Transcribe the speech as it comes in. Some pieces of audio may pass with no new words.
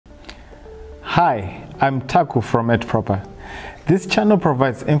Hi, I'm Taku from MedProper. This channel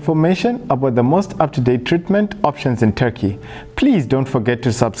provides information about the most up-to-date treatment options in Turkey. Please don't forget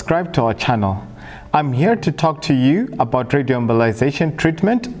to subscribe to our channel. I'm here to talk to you about radioembolization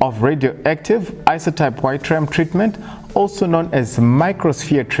treatment of radioactive isotype yttrium treatment, also known as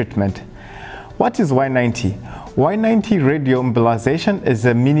microsphere treatment. What is Y90? Y90 radioembolization is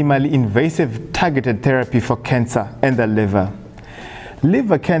a minimally invasive targeted therapy for cancer in the liver.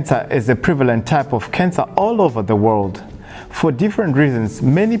 Liver cancer is a prevalent type of cancer all over the world. For different reasons,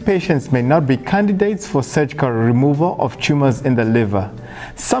 many patients may not be candidates for surgical removal of tumors in the liver.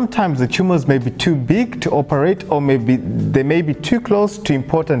 Sometimes the tumors may be too big to operate, or they may be too close to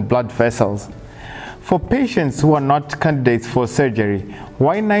important blood vessels. For patients who are not candidates for surgery,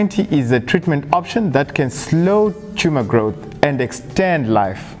 Y90 is a treatment option that can slow tumor growth and extend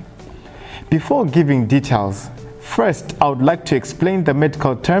life. Before giving details, first, I would like to explain the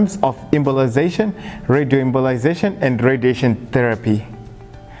medical terms of embolization, radioembolization, and radiation therapy.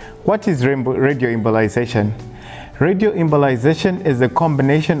 What is radioembolization? Radioembolization is a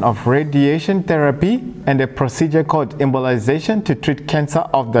combination of radiation therapy and a procedure called embolization to treat cancer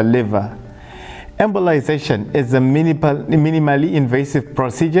of the liver. Embolization is a minimally invasive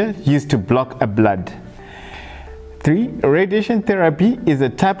procedure used to block a blood. 3. Radiation therapy is a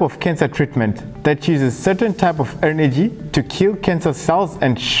type of cancer treatment that uses certain type of energy to kill cancer cells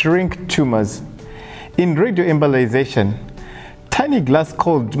and shrink tumors. In radioembolization, tiny glass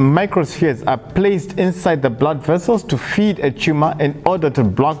called microspheres are placed inside the blood vessels to feed a tumor in order to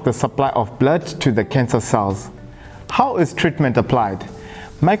block the supply of blood to the cancer cells. How is treatment applied?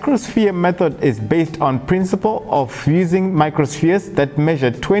 Microsphere method is based on principle of using microspheres that measure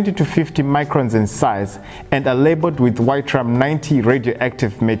 20 to 50 microns in size and are labeled with Y90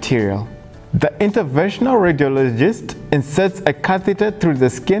 radioactive material. The interventional radiologist inserts a catheter through the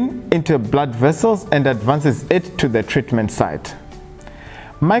skin into blood vessels and advances it to the treatment site.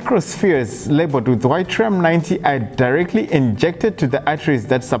 Microspheres labeled with Y90 are directly injected to the arteries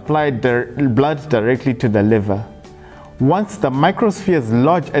that supply the blood directly to the liver. Once the microspheres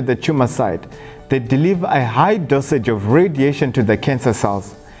lodge at the tumor site, they deliver a high dosage of radiation to the cancer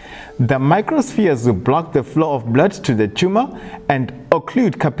cells. The microspheres will block the flow of blood to the tumor and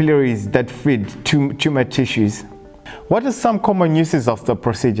occlude capillaries that feed tumor tissues. What are some common uses of the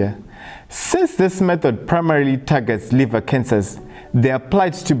procedure? Since this method primarily targets liver cancers, they are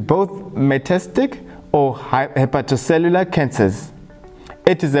applied to both metastatic or hepatocellular cancers.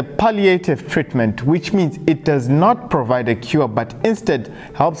 It is a palliative treatment, which means it does not provide a cure but instead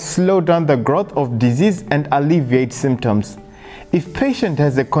helps slow down the growth of disease and alleviate symptoms. If patient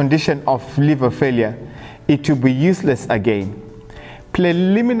has a condition of liver failure, it will be useless again.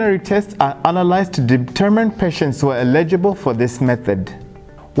 Preliminary tests are analyzed to determine patients who are eligible for this method.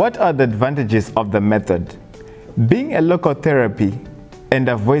 What are the advantages of the method? Being a local therapy and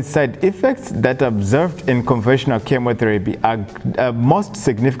avoid side effects that are observed in conventional chemotherapy are most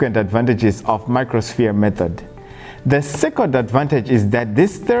significant advantages of microsphere method. The second advantage is that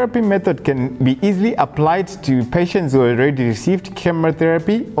this therapy method can be easily applied to patients who already received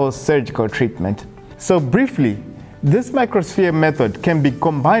chemotherapy or surgical treatment. So briefly, this microsphere method can be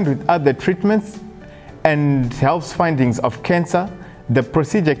combined with other treatments and helps findings of cancer. The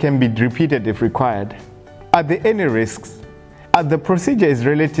procedure can be repeated if required. Are there any risks? The procedure is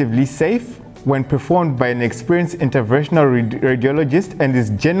relatively safe when performed by an experienced interventional radiologist and is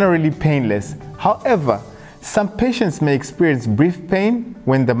generally painless. However, some patients may experience brief pain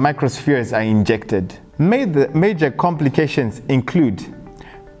when the microspheres are injected. Major complications include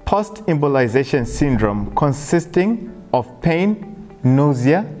post-embolization syndrome consisting of pain,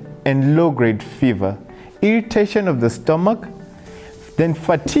 nausea, and low-grade fever, irritation of the stomach, then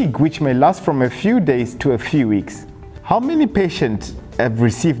fatigue, which may last from a few days to a few weeks. How many patients have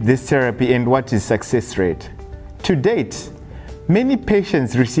received this therapy and what is success rate? To date, many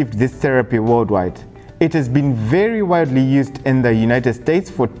patients received this therapy worldwide. It has been very widely used in the United States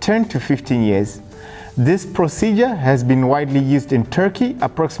for 10 to 15 years. This procedure has been widely used in Turkey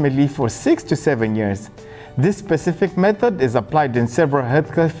approximately for 6 to 7 years. This specific method is applied in several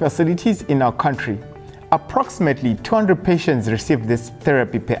healthcare facilities in our country. Approximately 200 patients receive this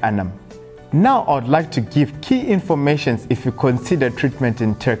therapy per annum. Now I would like to give key information if you consider treatment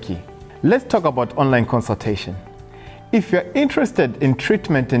in Turkey. Let's talk about online consultation. If you're interested in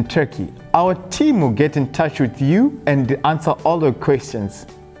treatment in Turkey, our team will get in touch with you and answer all your questions.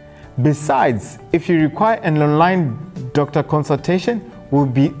 Besides, if you require an online doctor consultation,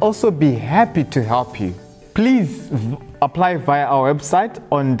 we'll also be happy to help you. Please apply via our website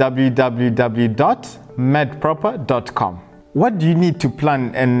on www.medproper.com. What do you need to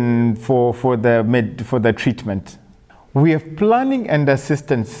plan for the treatment? We have planning and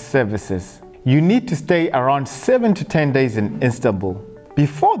assistance services. You need to stay around 7 to 10 days in Istanbul.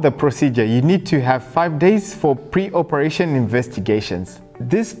 Before the procedure, you need to have 5 days for pre-operation investigations.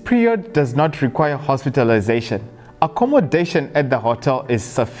 This period does not require hospitalization. Accommodation at the hotel is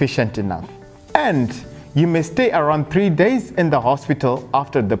sufficient enough. And you may stay around 3 days in the hospital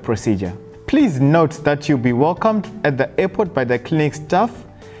after the procedure. Please note that you'll be welcomed at the airport by the clinic staff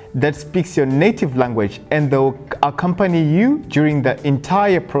that speaks your native language, and they'll accompany you during the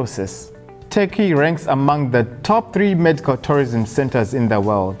entire process. Turkey ranks among the top 3 medical tourism centers in the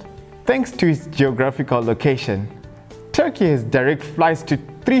world. Thanks to its geographical location, Turkey has direct flights to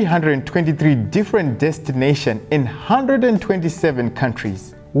 323 different destinations in 127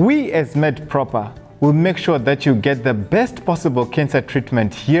 countries. We as MedProper will make sure that you get the best possible cancer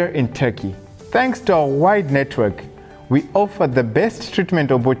treatment here in Turkey. Thanks to our wide network, we offer the best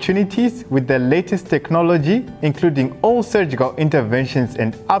treatment opportunities with the latest technology, including all surgical interventions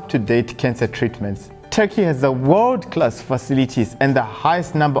and up-to-date cancer treatments. Turkey has the world-class facilities and the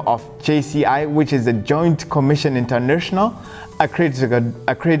highest number of JCI, which is a Joint Commission International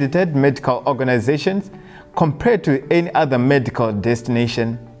accredited medical organizations, compared to any other medical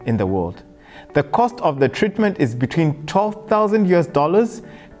destination in the world. The cost of the treatment is between $12,000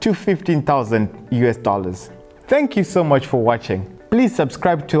 to $15,000. Thank you so much for watching. Please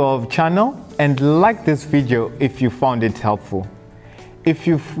subscribe to our channel and like this video if you found it helpful. If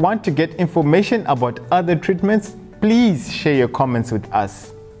you want to get information about other treatments, please share your comments with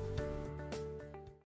us.